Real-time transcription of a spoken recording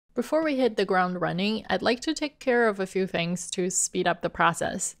Before we hit the ground running, I'd like to take care of a few things to speed up the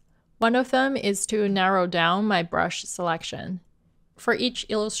process. One of them is to narrow down my brush selection. For each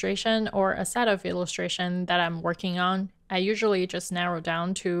illustration or a set of illustration that I'm working on, I usually just narrow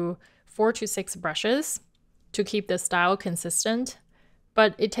down to 4 to 6 brushes to keep the style consistent,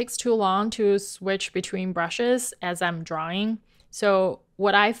 but it takes too long to switch between brushes as I'm drawing. So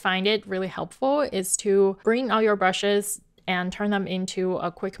what I find it really helpful is to bring all your brushes and turn them into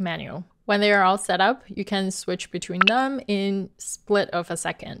a quick menu. When they are all set up, you can switch between them in split of a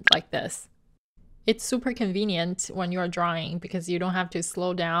second like this. It's super convenient when you're drawing because you don't have to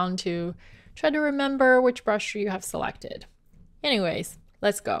slow down to try to remember which brush you have selected. Anyways,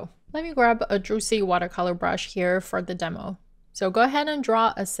 let's go. Let me grab a juicy watercolor brush here for the demo. So go ahead and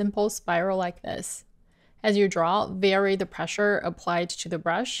draw a simple spiral like this. As you draw, vary the pressure applied to the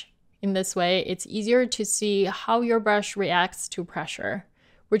brush. In this way, it's easier to see how your brush reacts to pressure,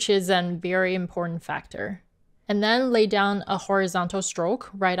 which is a very important factor. And then lay down a horizontal stroke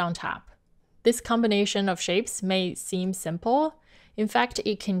right on top. This combination of shapes may seem simple. In fact,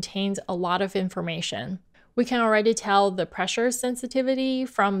 it contains a lot of information. We can already tell the pressure sensitivity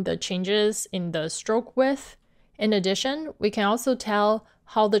from the changes in the stroke width. In addition, we can also tell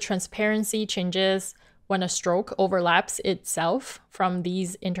how the transparency changes when a stroke overlaps itself from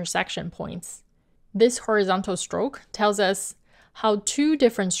these intersection points. This horizontal stroke tells us how two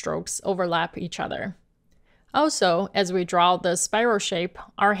different strokes overlap each other. Also, as we draw the spiral shape,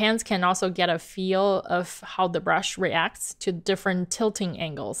 our hands can also get a feel of how the brush reacts to different tilting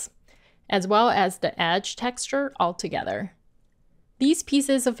angles, as well as the edge texture altogether. These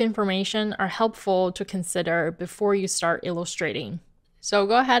pieces of information are helpful to consider before you start illustrating. So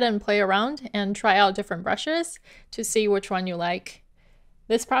go ahead and play around and try out different brushes to see which one you like.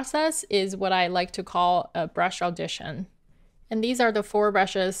 This process is what I like to call a brush audition. And these are the 4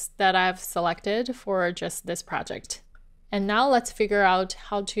 brushes that I've selected for just this project. And now let's figure out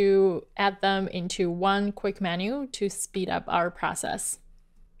how to add them into one quick menu to speed up our process.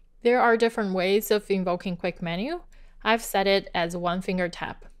 There are different ways of invoking quick menu. I've set it as one finger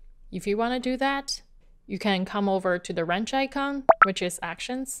tap. If you want to do that, you can come over to the wrench icon, which is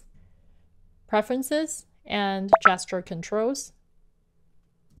Actions, Preferences, and Gesture Controls,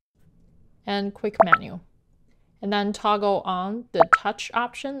 and Quick Menu. And then toggle on the touch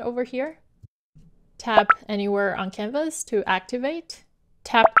option over here. Tap anywhere on canvas to activate.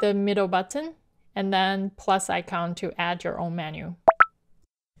 Tap the middle button, and then plus icon to add your own menu.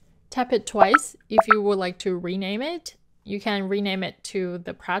 Tap it twice if you would like to rename it. You can rename it to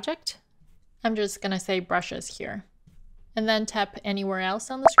the project. I'm just gonna say brushes here. And then tap anywhere else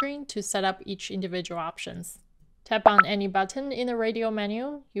on the screen to set up each individual options. Tap on any button in the radial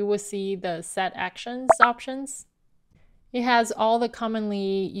menu. You will see the Set Actions options. It has all the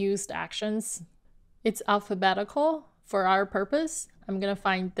commonly used actions. It's alphabetical for our purpose. I'm gonna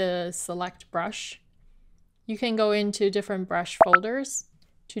find the select brush. You can go into different brush folders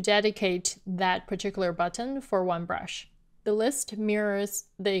to dedicate that particular button for one brush. The list mirrors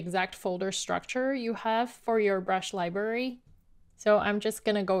the exact folder structure you have for your brush library. So I'm just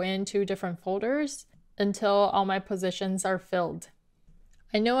gonna go into different folders until all my positions are filled.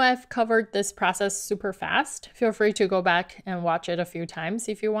 I know I've covered this process super fast. Feel free to go back and watch it a few times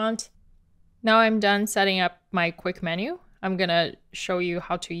if you want. Now I'm done setting up my quick menu. I'm gonna show you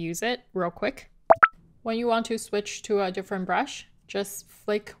how to use it real quick. When you want to switch to a different brush, just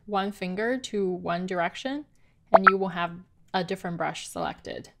flick one finger to one direction and you will have a different brush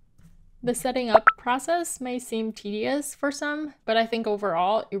selected. The setting up process may seem tedious for some, but I think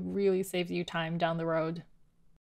overall it really saves you time down the road.